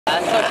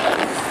That's so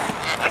funny.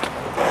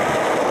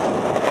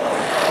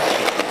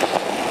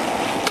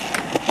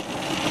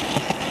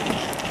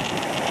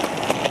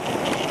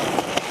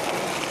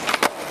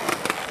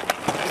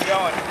 Keep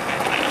going.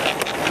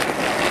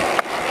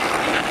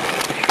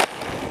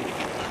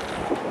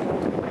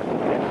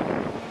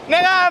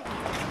 Nigga!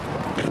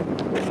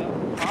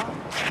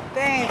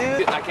 Dang,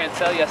 dude. I can't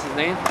tell you that's his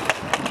name.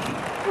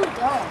 Who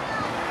don't?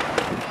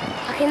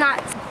 I cannot.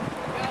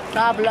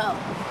 Pablo.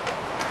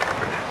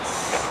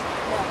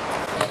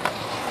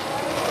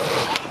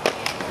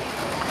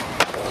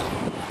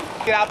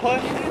 Get out,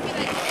 push.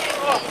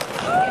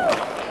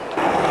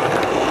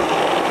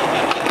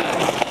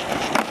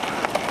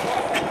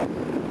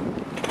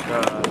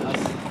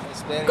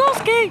 Go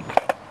skate!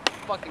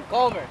 Fucking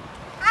Culmer.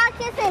 I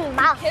kissed him in the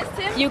mouth. Kissed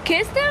him? You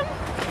kissed him?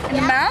 In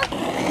the mouth?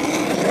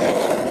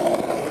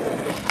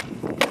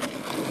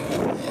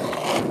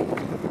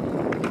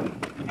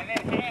 And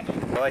then hand it.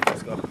 I like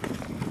this go.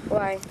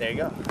 Why? There you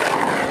go.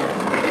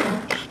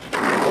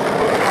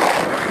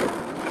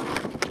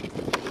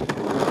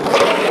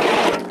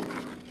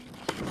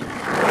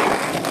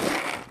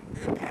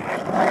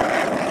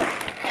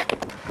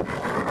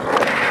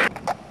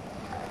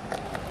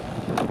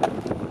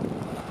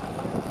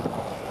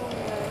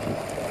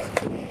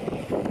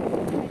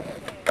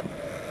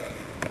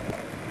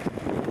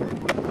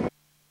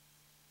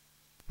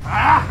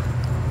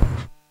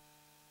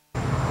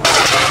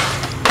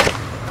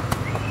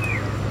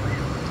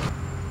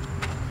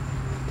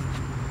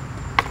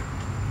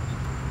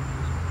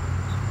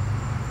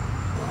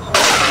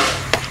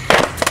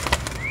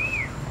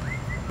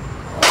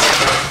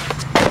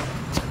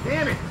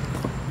 Damn it!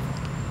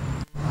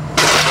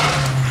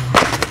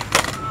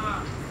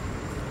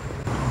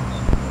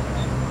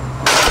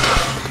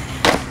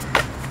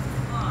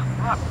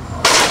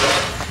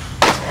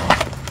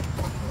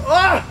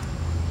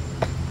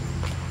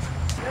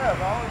 Yeah,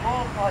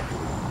 volleyball, like...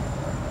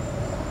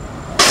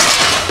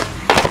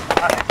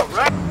 I hit the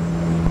wreck.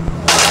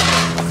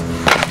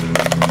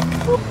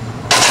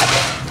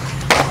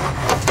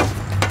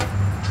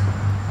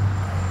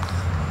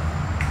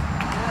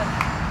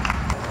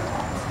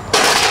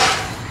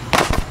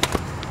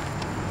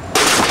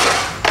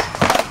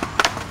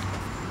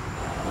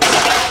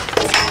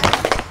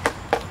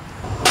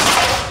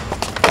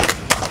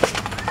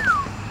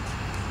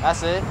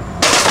 That's it.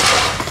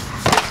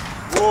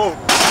 Whoa!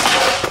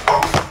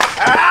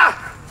 Ah!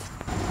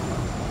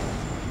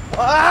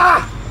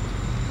 Ah!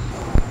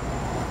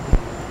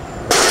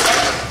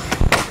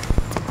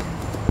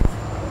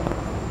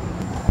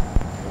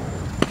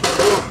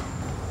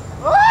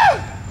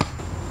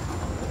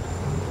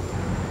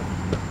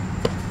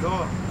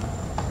 Go.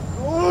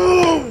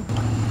 Ooh!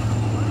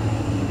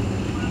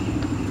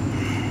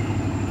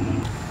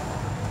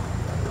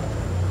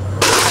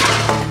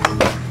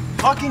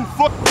 Fucking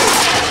foot.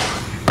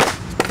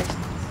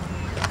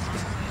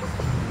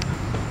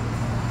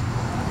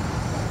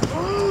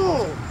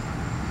 Ooh!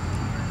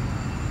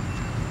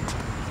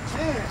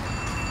 Damn.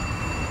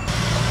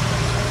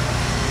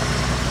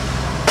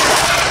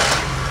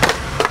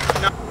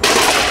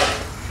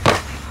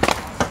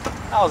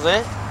 That was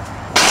it.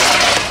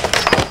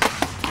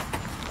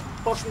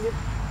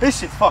 This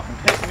shit's fucking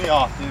pissing me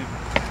off, dude.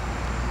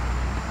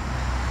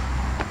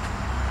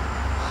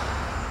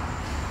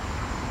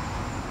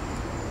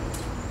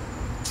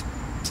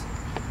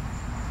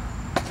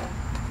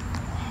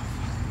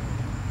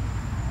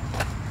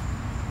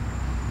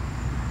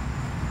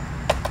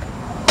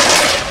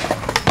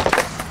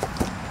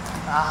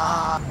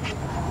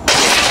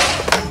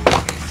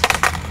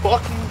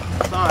 Fucking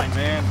sign,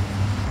 man.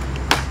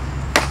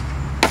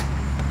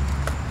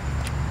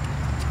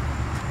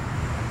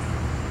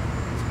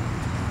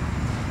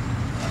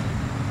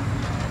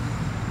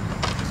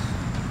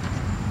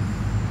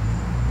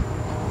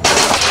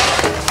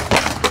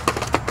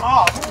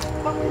 Oh,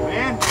 fuck you,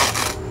 man.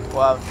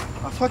 Wow.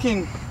 I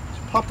fucking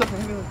popped up and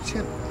hit me with the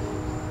chip.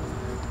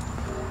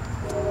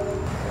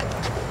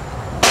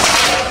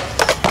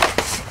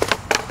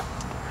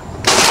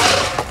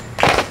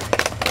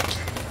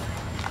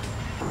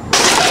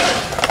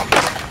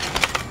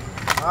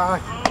 Ah,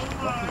 you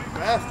fucking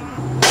bastard.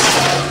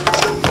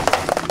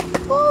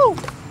 Woo!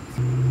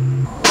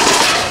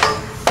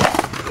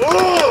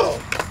 Oh!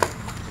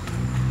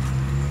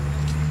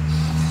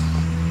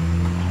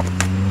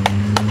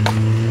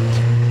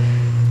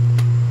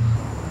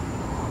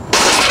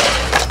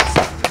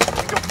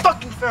 You're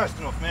fucking fast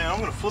enough, man. I'm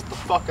gonna flip the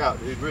fuck out,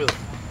 dude, really.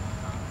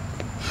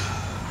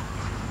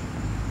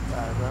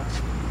 Alright, bro.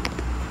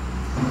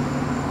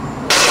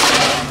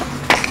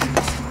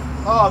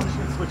 Oh, I'm just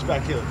gonna switch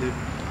back here, dude.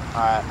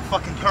 Alright.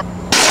 Fucking turn.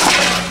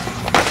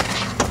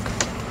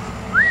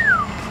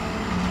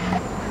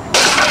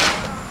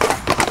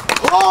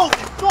 Holy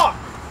fuck!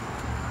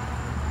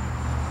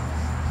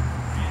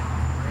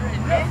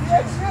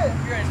 That's it.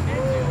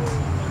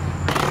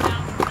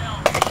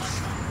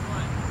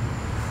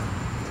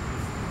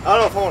 I don't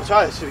know if I want to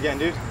try this shit again,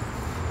 dude.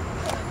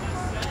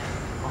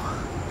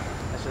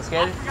 That's just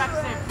scary. I forgot to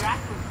say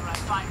backwards when I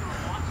thought you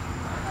were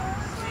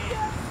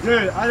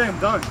watching. Dude, I think I'm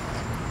done.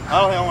 I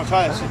don't think I want to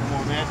try that shit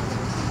anymore, man.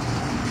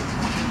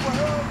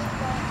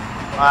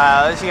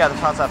 Alright, at least you got the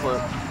frontside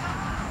flip.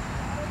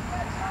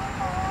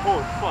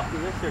 Holy fuck,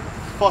 dude, that scared the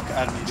fuck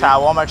out of me, dude. Try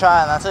one more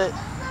try and that's it.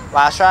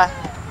 Last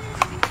try.